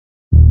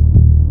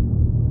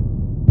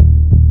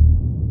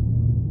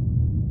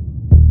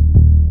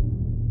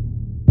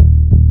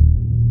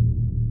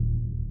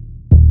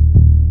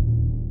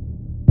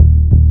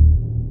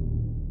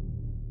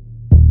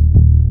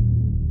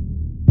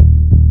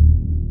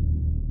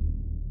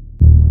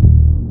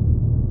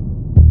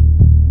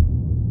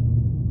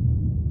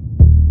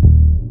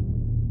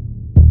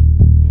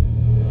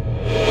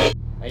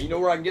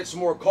where I can get some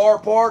more car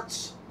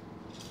parts?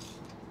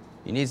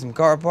 You need some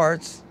car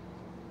parts?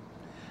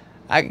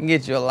 I can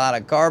get you a lot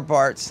of car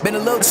parts. Been a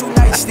little too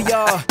nice for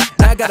y'all.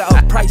 Now I got a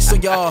up price for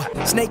y'all.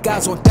 Snake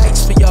eyes on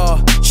dice for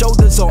y'all.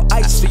 Shoulders on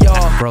ice for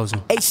y'all. Frozen.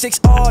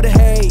 8-6 all the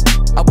hate.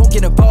 I won't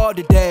get involved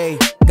today.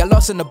 Got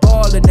lost in the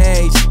ball and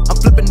age. I'm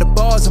flipping the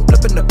bars. I'm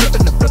flipping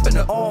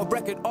the all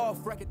record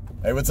off record.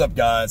 Hey, what's up,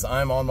 guys?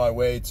 I'm on my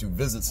way to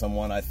visit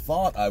someone I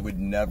thought I would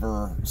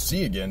never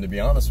see again, to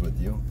be honest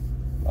with you.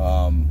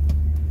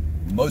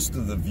 Most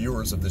of the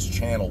viewers of this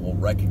channel will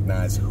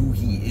recognize who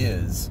he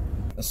is.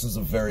 This is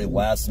a very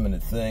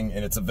last-minute thing,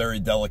 and it's a very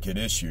delicate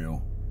issue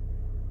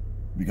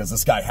because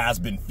this guy has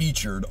been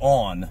featured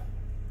on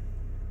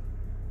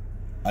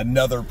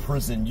another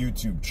prison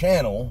YouTube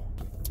channel.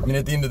 I mean,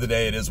 at the end of the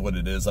day, it is what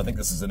it is. I think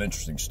this is an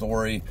interesting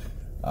story.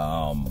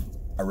 I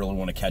really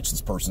want to catch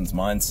this person's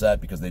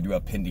mindset because they do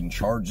have pending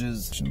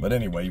charges. But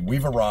anyway,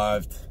 we've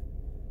arrived,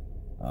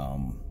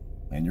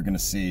 and you're going to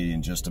see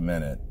in just a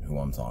minute who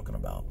I'm talking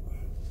about.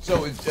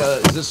 So, is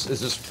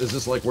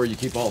this like where you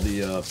keep all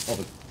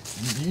the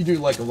you do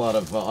like a lot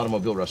of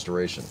automobile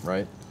restoration,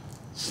 right?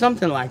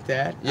 Something like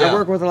that. Yeah. I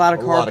work with a lot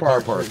of car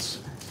car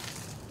parts.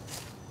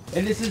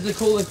 And this is the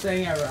coolest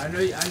thing ever. I know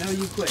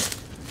you quit.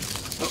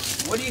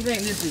 What do you think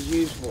this is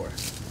used for?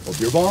 Oh,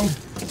 beer bong?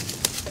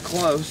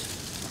 Close.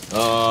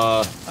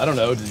 I don't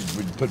know. Did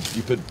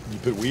you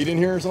put weed in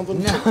here or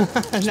something? No.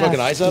 Smoking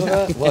ice out of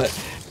that? What?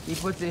 He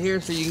puts it here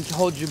so you can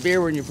hold your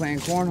beer when you're playing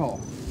cornhole.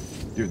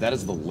 Dude, that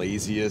is the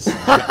laziest.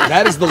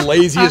 That is the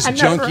laziest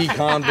junkie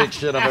convict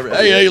shit I've ever.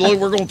 Hey, look,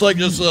 we're gonna take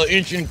this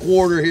inch and a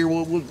quarter here.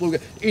 We'll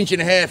inch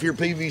and a half here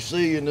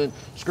PVC, and then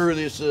screw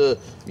this,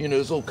 you know,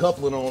 this little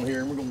coupling on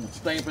here, and we're gonna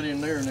stamp it in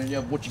there, and then you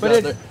have what you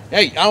got there.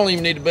 Hey, I don't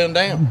even need to bend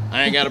down.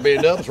 I ain't got to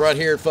bend up. It's right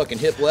here at fucking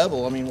hip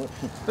level. I mean, what?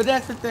 But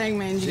that's the thing,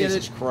 man.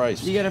 Jesus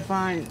Christ. You gotta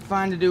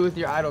find to do with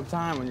your idle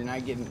time when you're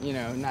not getting, you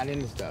know, not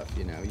into stuff.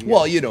 You know.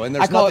 Well, you know, and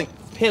there's I call nothing.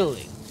 it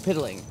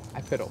piddling.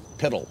 I piddle.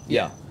 Piddle.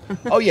 Yeah.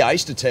 Oh yeah, I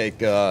used to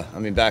take. I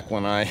mean, back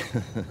when I.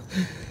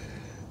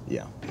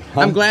 Yeah.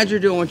 I'm glad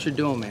you're doing what you're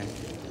doing, man.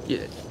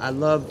 Yeah, I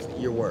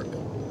love your work.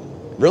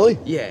 Really?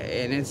 Yeah,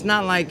 and it's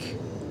not like.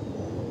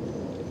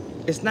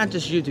 It's not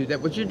just YouTube.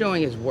 That what you're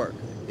doing is work.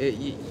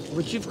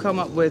 What you've come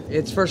up with,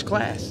 it's first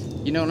class.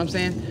 You know what I'm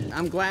saying?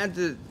 I'm glad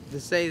to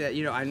say that,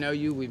 you know, I know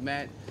you. We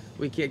met.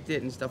 We kicked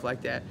it and stuff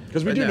like that.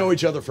 Because we do know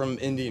each other from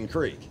Indian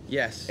Creek.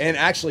 Yes. And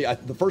actually,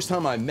 the first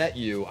time I met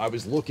you, I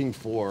was looking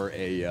for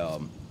a.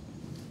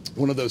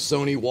 One of those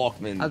Sony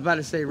Walkman. I was about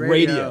to say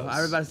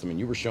radios. I mean,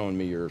 you were showing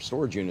me your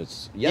storage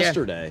units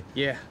yesterday.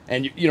 Yeah.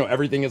 And you know,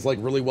 everything is like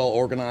really well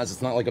organized.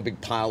 It's not like a big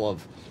pile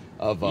of.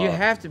 You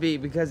have to be,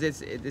 because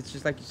it's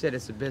just like you said,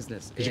 it's a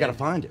business. Because you got to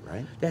find it,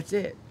 right? That's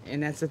it,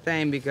 and that's the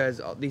thing, because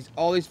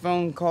all these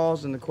phone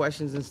calls and the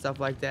questions and stuff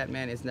like that,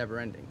 man, it's never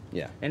ending.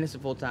 Yeah. And it's a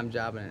full-time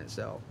job in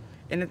itself.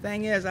 And the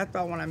thing is, I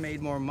thought when I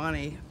made more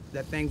money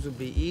that things would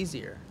be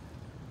easier.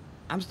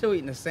 I'm still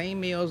eating the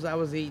same meals I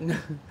was eating,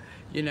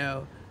 you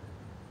know.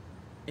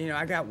 You know,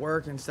 I got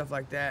work and stuff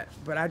like that,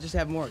 but I just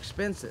have more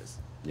expenses.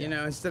 Yeah. You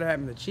know, instead of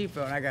having the cheap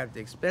phone, I got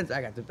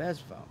the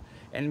best phone.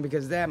 And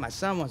because of that, my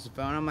son wants a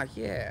phone. I'm like,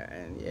 yeah,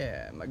 and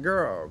yeah, my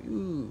girl,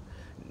 ooh.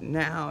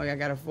 Now I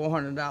got a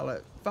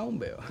 $400 phone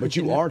bill. But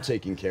you are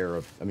taking care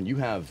of. I mean, you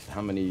have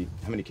how many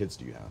kids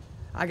do you have?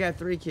 I got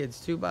 3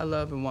 kids, 2 by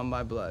love and 1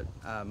 by blood.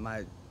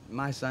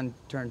 My son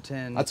turned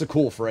 10. That's a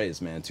cool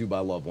phrase, man. 2 by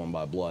love, 1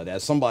 by blood.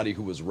 As somebody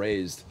who was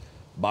raised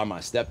by my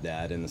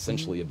stepdad and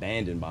essentially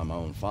abandoned by my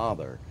own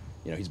father.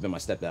 You know, he's been my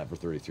stepdad for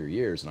 33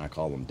 years, and I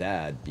call him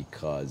Dad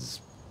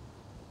because...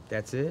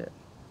 That's it.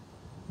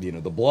 You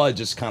know, the blood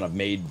just kind of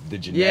made the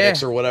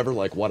genetics or whatever,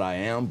 like what I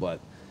am,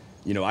 but,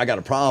 you know, I got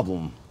a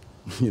problem.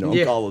 You know,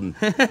 I'm calling...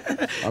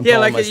 yeah,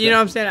 like, you know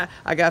what I'm saying?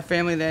 I got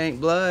family that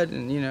ain't blood,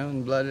 and, you know,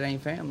 and blood that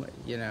ain't family,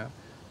 you know.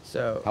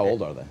 So... How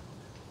old are they?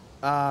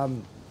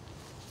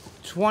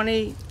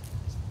 20,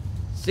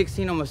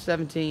 16, almost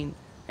 17,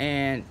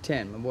 and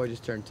 10. My boy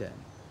just turned 10.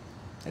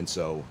 And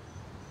so,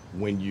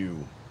 when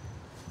you...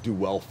 do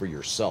well for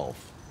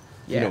yourself,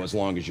 you know, as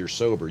long as you're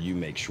sober, you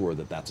make sure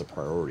that that's a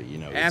priority, you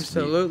know.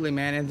 Absolutely,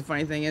 man. And the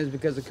funny thing is,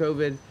 because of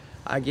COVID,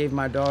 I gave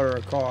my daughter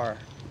a car,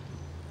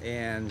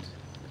 and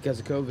because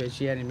of COVID,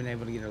 she hadn't been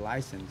able to get her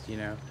license, you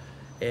know,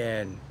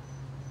 and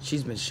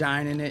she's been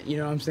shining it, you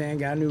know what I'm saying?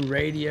 Got a new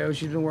radio.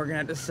 She's been working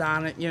at the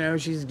Sonic, you know,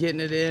 she's getting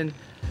it in.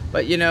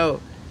 But, you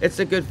know, it's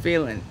a good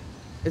feeling.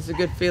 It's a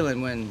good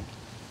feeling when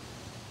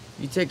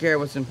you take care of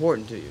what's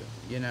important to you,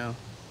 you know.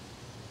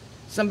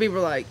 Some people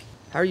are like,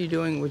 how are you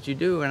doing what you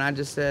do? And I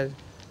just said,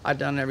 I've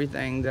done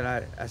everything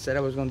that I said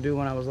I was going to do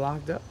when I was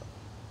locked up,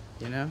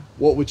 you know?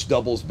 Well, which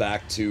doubles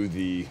back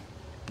to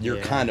you're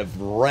kind of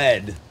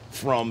red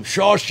from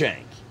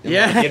Shawshank.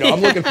 Yeah. You know,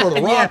 I'm looking for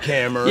the rock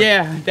hammer.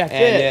 Yeah, that's it.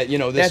 And, you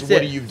know, what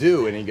do you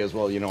do? And he goes,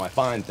 well, you know, I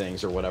find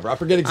things or whatever. I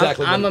forget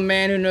exactly. I'm a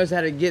man who knows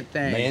how to get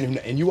things.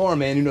 And you are a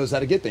man who knows how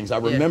to get things. I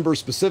remember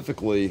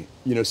specifically,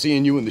 you know,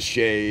 seeing you in the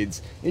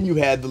shades, and you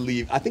had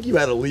I think you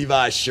had a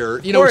Levi's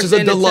shirt, you know, which is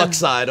a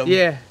deluxe item.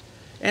 Yeah.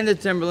 And the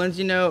Timberlands,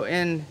 you know,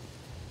 and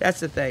That's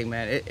the thing,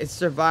 man. It's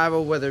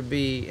survival, whether it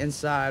be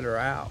inside or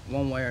out,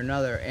 one way or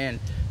another. And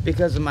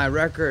because of my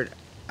record,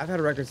 I've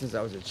had a record since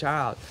I was a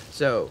child.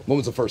 So when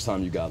was the first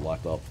time you got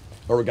locked up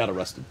or got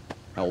arrested?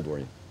 How old were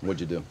you? What'd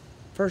you do?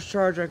 First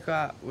charge I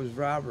got was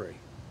robbery.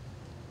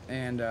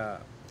 And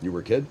you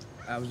were a kid?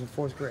 I was in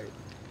 4th grade.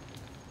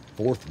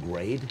 4th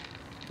grade?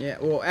 Yeah,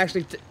 well,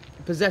 actually,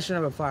 possession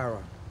of a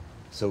firearm.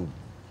 So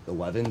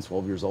 11,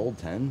 12 years old,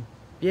 10?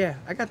 Yeah,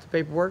 I got the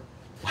paperwork.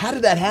 How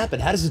did that happen?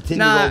 How does a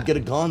 10-year-old get a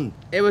gun?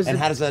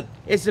 How does that...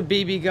 It's a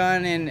BB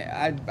gun, and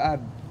I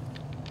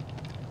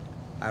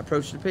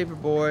approached the paper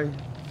boy.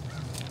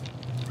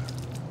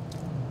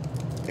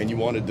 And you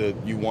wanted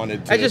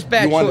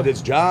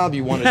his job.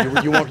 You were wanting to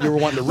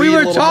read. We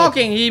were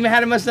talking. He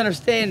had a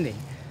misunderstanding,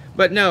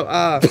 but no.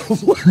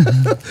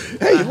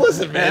 Hey,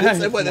 listen, man.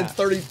 It's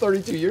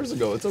 32 years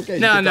ago. It's okay.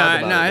 No,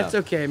 it's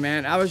okay,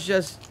 man. I was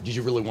just. Did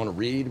you really want to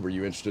read? Were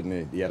you interested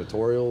in the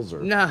editorials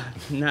or? Nah.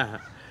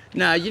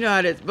 You know how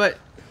it is. But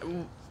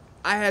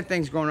I had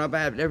things growing up. I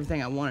had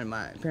everything I wanted.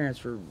 My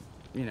parents were,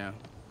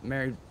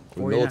 married.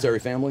 Military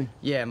family.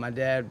 Yeah, my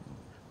dad,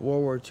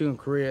 World War II in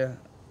Korea.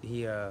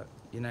 He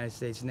United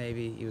States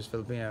Navy. He was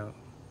Filipino,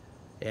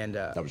 and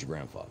that was your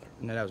grandfather.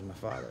 No, that was my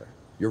father.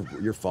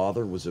 Your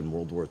father was in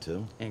World War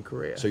II. In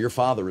Korea. So your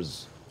father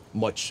is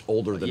much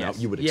older than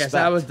you would expect. Yes,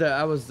 I was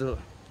the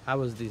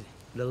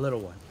little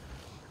one,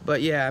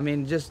 but yeah, I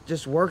mean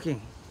just working,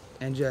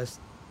 and just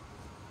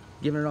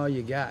giving it all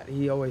you got.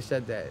 He always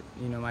said that.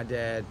 My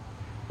dad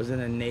was in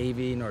the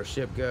Navy nor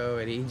ship go,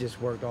 and he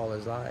just worked all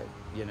his life.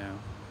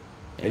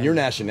 And your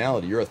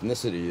nationality, your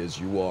ethnicity is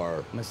you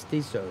are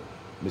mestizo,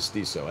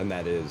 and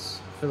that is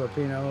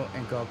Filipino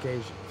and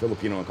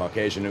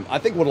Caucasian. And I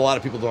think what a lot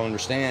of people don't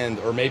understand,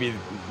 or maybe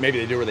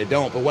they do or they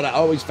don't, but what I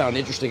always found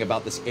interesting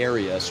about this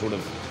area, sort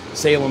of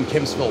Salem,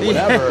 Kimsville,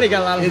 whatever, they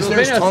got a lot of is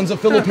there's tons of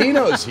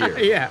Filipinos here.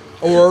 Yeah.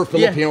 Or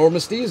Filipino or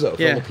mestizo,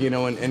 yeah.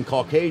 Filipino and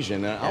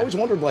Caucasian. And I always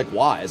wondered,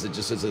 why? Is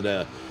it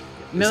a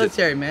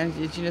military, man?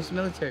 It's just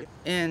military.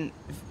 And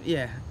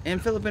yeah,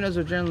 and Filipinos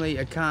are generally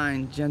a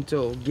kind,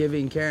 gentle,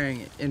 giving,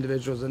 caring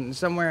individuals. And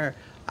somewhere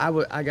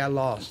I got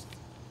lost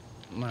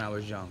when I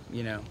was young,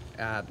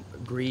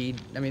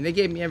 greed. I mean, they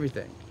gave me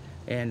everything,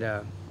 and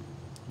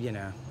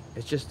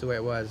it's just the way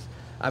it was.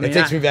 It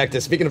takes me back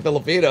to, speaking of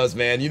Filipinos,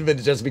 man. You've been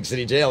to Chesapeake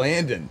City Jail,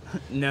 Andon.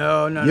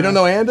 No. You don't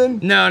know Andon?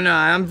 No.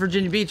 I'm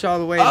Virginia Beach all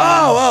the way.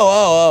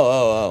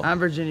 Oh. I'm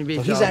Virginia Beach.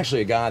 So he's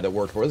actually a guy that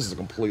worked for. This is a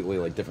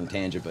completely different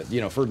tangent, but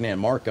Ferdinand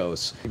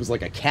Marcos. He was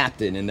like a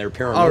captain in their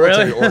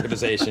paramilitary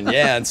organization.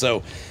 Yeah, and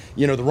so,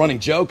 the running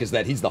joke is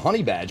that he's the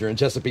honey badger in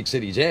Chesapeake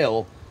City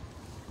Jail.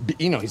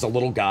 He's a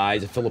little guy,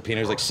 he's a Filipino,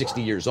 he's like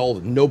 60 years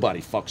old, and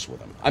nobody fucks with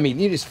him. I mean,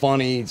 he's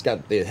funny, he's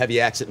got the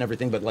heavy accent and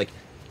everything, but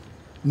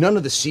none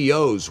of the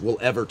COs will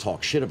ever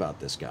talk shit about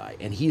this guy.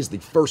 And he is the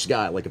first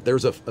guy, if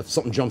there's if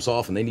something jumps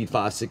off and they need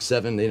 5, 6,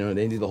 7,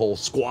 they need the whole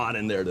squad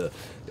in there to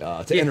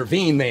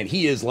intervene, man.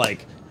 He is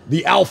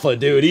the alpha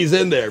dude. He's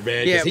in there,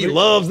 man, because he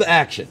loves the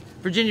action.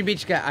 Virginia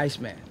Beach got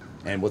Iceman.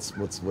 And what's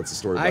the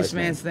story of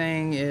Iceman's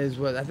thing is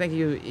I think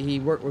he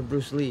worked with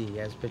Bruce Lee. He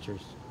has pictures.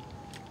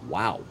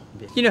 Wow.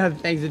 You know how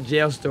things in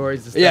jail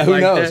stories and stuff yeah, who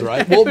like knows, that.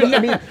 Right? Well, I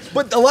mean,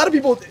 but a lot of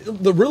people,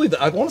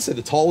 I want to say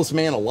the tallest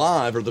man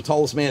alive or the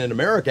tallest man in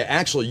America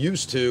actually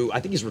used to, I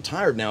think he's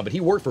retired now, but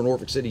he worked for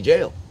Norfolk City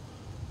Jail.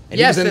 And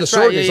yes, he was in the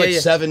circuit,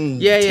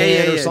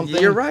 7'10" or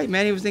something. You're right,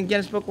 man. He was in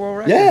Guinness Book World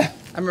Records. Yeah.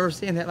 I remember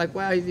seeing that,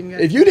 wow, he's even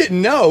got... If you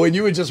didn't know and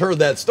you had just heard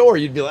that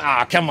story, you'd be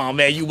like, come on,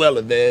 man, you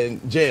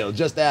man, jail.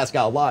 Just ask,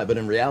 I'll lie. But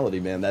in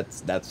reality, man,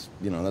 that's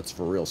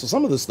for real. So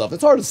some of this stuff,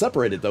 it's hard to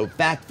separate it, though,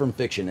 fact from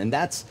fiction. And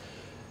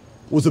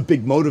was a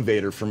big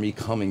motivator for me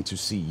coming to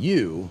see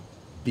you,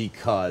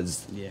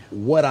 because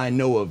what I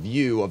know of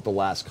you of the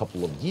last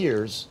couple of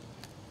years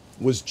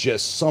was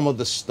just some of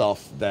the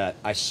stuff that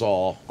I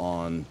saw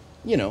on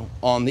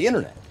the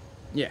internet.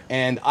 Yeah.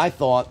 And I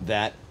thought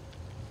that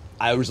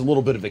I was a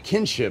little bit of a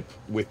kinship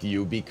with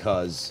you,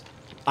 because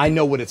I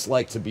know what it's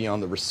like to be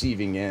on the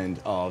receiving end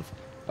of,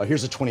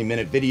 here's a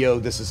 20-minute video,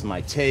 this is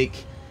my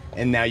take,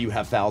 and now you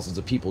have thousands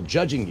of people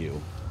judging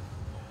you,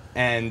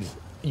 and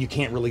you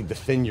can't really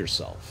defend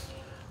yourself.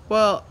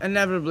 Well,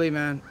 inevitably,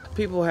 man,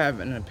 people have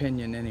an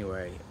opinion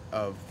anyway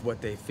of what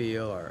they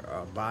feel,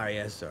 or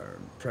bias or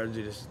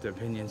prejudiced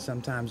opinion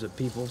sometimes of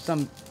people.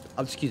 Sometimes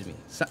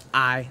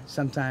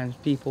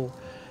people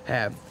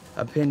have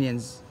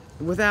opinions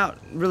without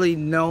really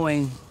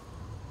knowing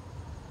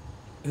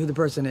who the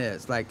person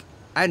is. I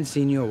hadn't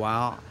seen you in a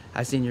while.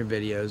 I've seen your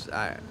videos.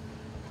 I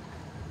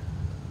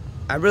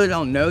really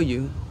don't know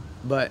you,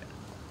 but,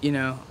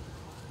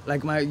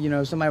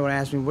 somebody would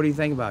ask me, what do you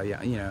think about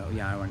Jan?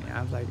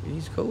 I was like,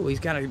 he's cool. He's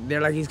kind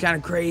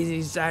of crazy,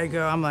 he's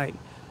psycho. I'm like,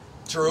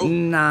 true.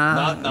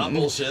 Nah. Not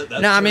bullshit.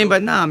 That's no, I mean, true.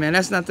 but nah, man,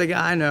 that's not the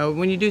guy I know.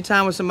 When you do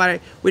time with somebody,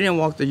 we didn't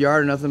walk the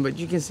yard or nothing, but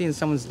you can see in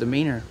someone's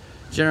demeanor,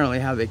 generally,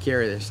 how they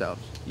carry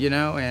themselves,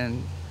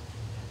 and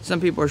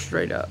some people are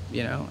straight up,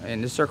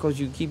 and the circles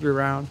you keep you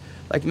around.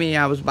 Like me,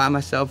 I was by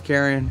myself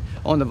carrying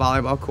on the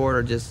volleyball court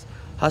or just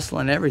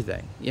hustling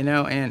everything,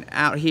 and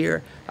out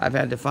here, I've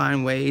had to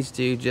find ways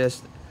to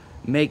just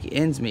make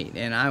ends meet.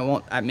 And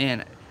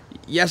man,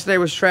 yesterday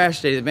was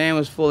trash day. The van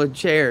was full of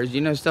chairs,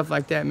 stuff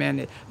like that,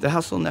 man. The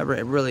hustle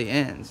never really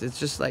ends. It's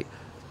just like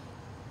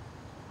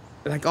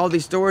all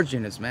these storage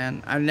units,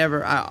 man. I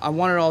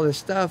wanted all this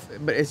stuff,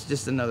 but it's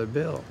just another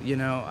bill,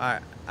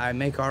 I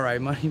make all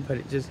right money, but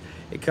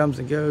it comes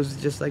and goes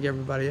just like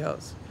everybody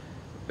else.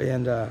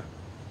 And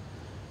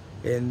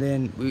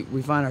then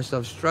we find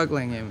ourselves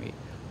struggling, and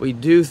we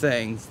do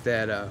things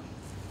that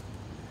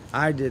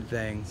I did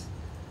things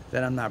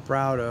that I'm not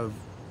proud of,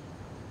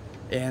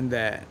 and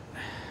that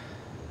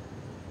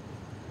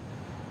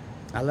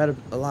I let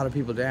a lot of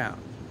people down.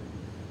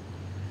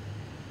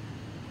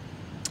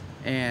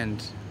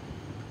 And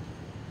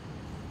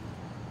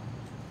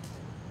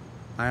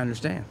I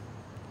understand.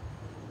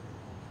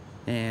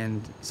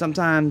 And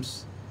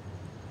sometimes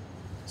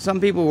some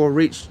people will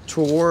reach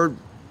toward,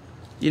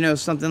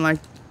 something like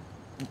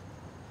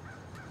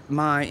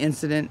my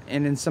incident,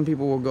 and then some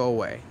people will go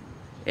away.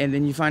 And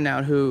then you find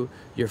out who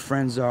your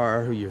friends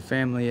are, who your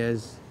family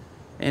is,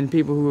 and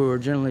people who are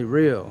generally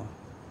real,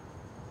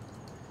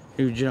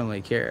 who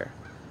generally care.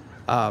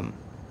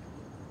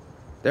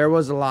 There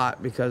was a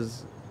lot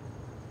because,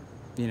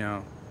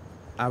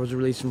 I was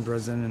released from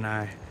prison, and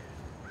I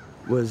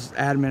was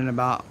adamant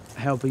about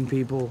helping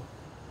people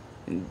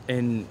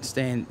and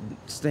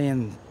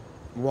staying,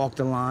 walk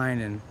the line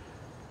and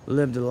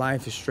live the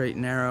life of straight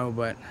and narrow,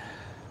 but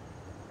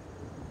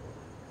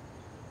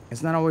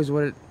it's not always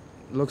what it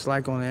looks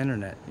like on the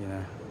internet,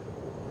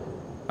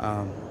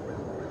 I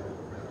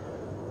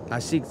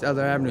seeked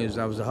other avenues.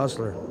 I was a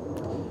hustler.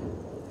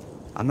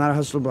 I'm not a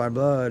hustler by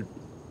blood,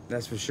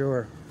 that's for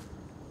sure.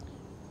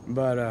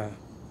 But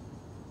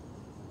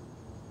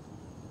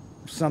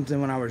something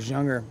when I was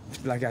younger,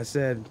 like I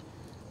said,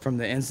 from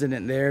the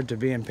incident there to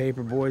being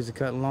paper boys to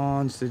cutting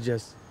lawns to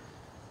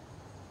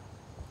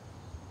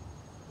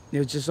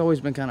it's just always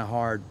been kind of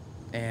hard,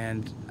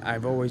 and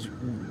I've always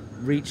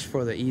reached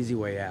for the easy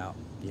way out,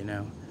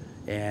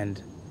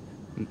 and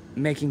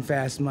making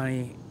fast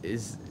money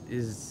is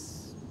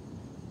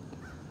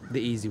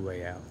the easy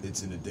way out.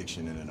 It's an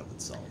addiction in and of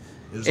itself.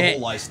 There's a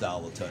whole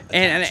lifestyle attached.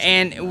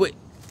 And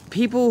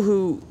people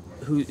who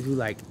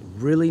like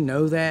really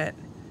know that,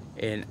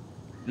 and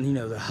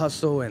the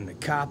hustle and the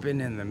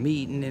copping and the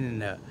meeting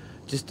and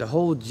just the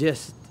whole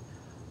gist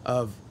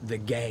of the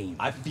game.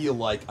 I feel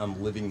like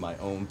I'm living my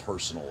own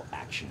personal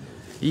action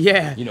movie.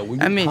 Yeah. When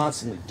you're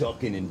constantly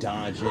ducking and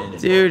dodging.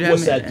 And dude,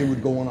 what's that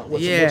dude going on?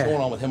 What's yeah.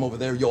 going on with him over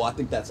there? Yo, I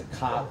think that's a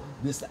cop.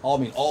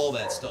 All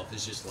that stuff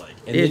is just like...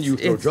 And then you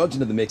throw drugs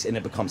into the mix, and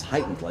it becomes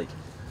heightened. Like,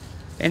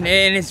 and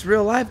it's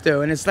real life,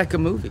 though, and it's like a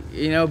movie,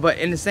 But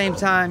in the same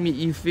time,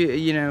 you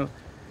feel,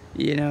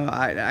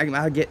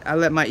 I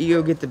let my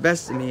ego get the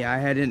best of me. I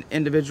had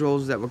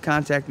individuals that would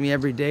contact me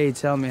every day,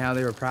 tell me how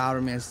they were proud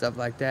of me and stuff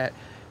like that,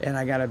 and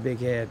I got a big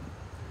head.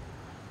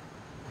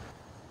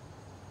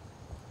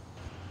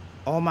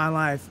 All my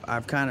life,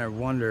 I've kind of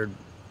wondered,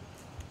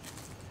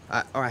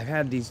 I've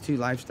had these two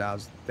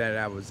lifestyles that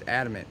I was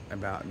adamant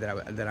about,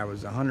 that I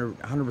was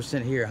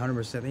 100% here,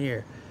 100%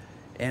 here,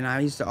 and I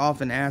used to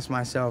often ask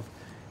myself,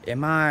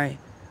 am I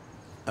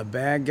a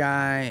bad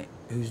guy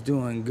who's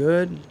doing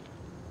good,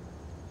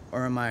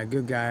 or am I a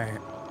good guy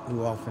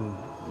who often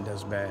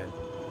does bad?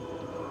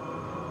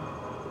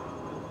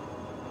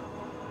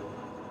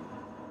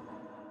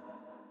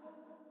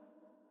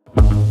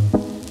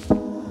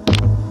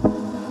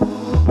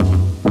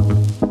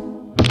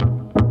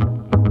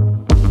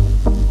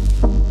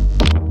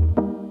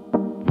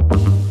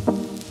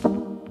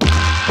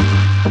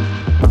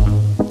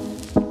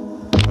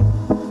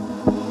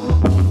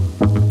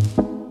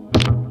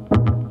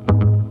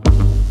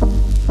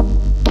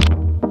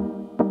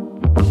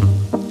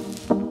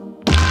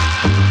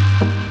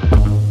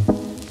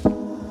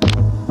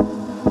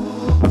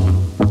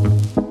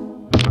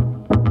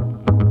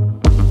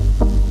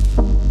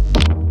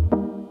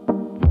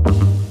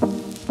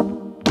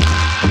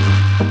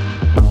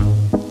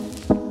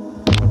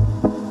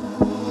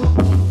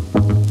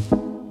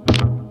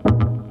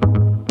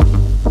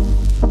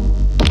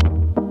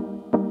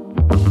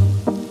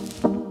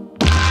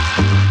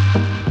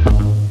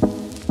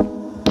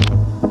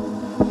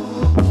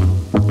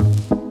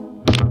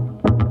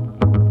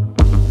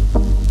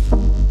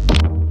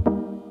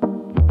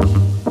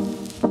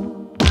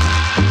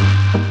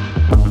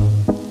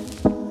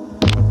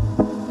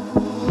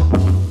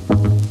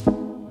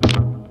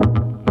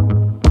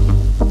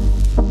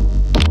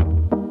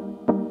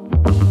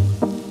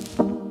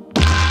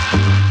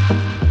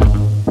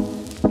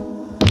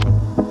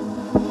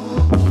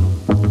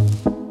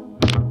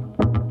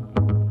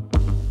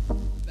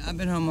 I've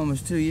been home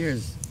almost 2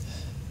 years.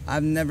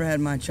 I've never had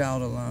my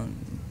child alone,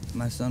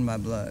 my son by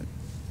blood,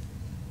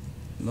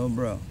 little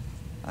bro.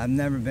 I've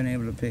never been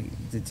able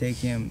to take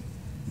him,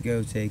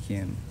 take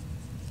him,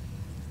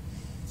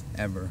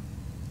 ever.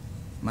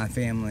 My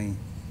family,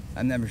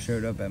 I never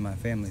showed up at my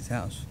family's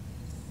house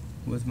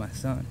with my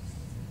son,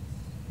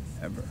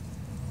 ever.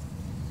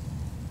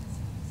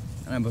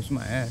 And I bust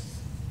my ass.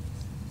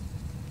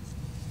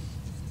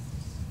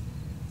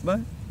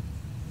 But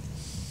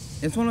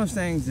it's one of those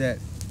things that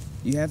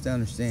you have to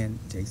understand.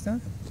 It takes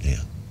time.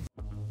 Yeah.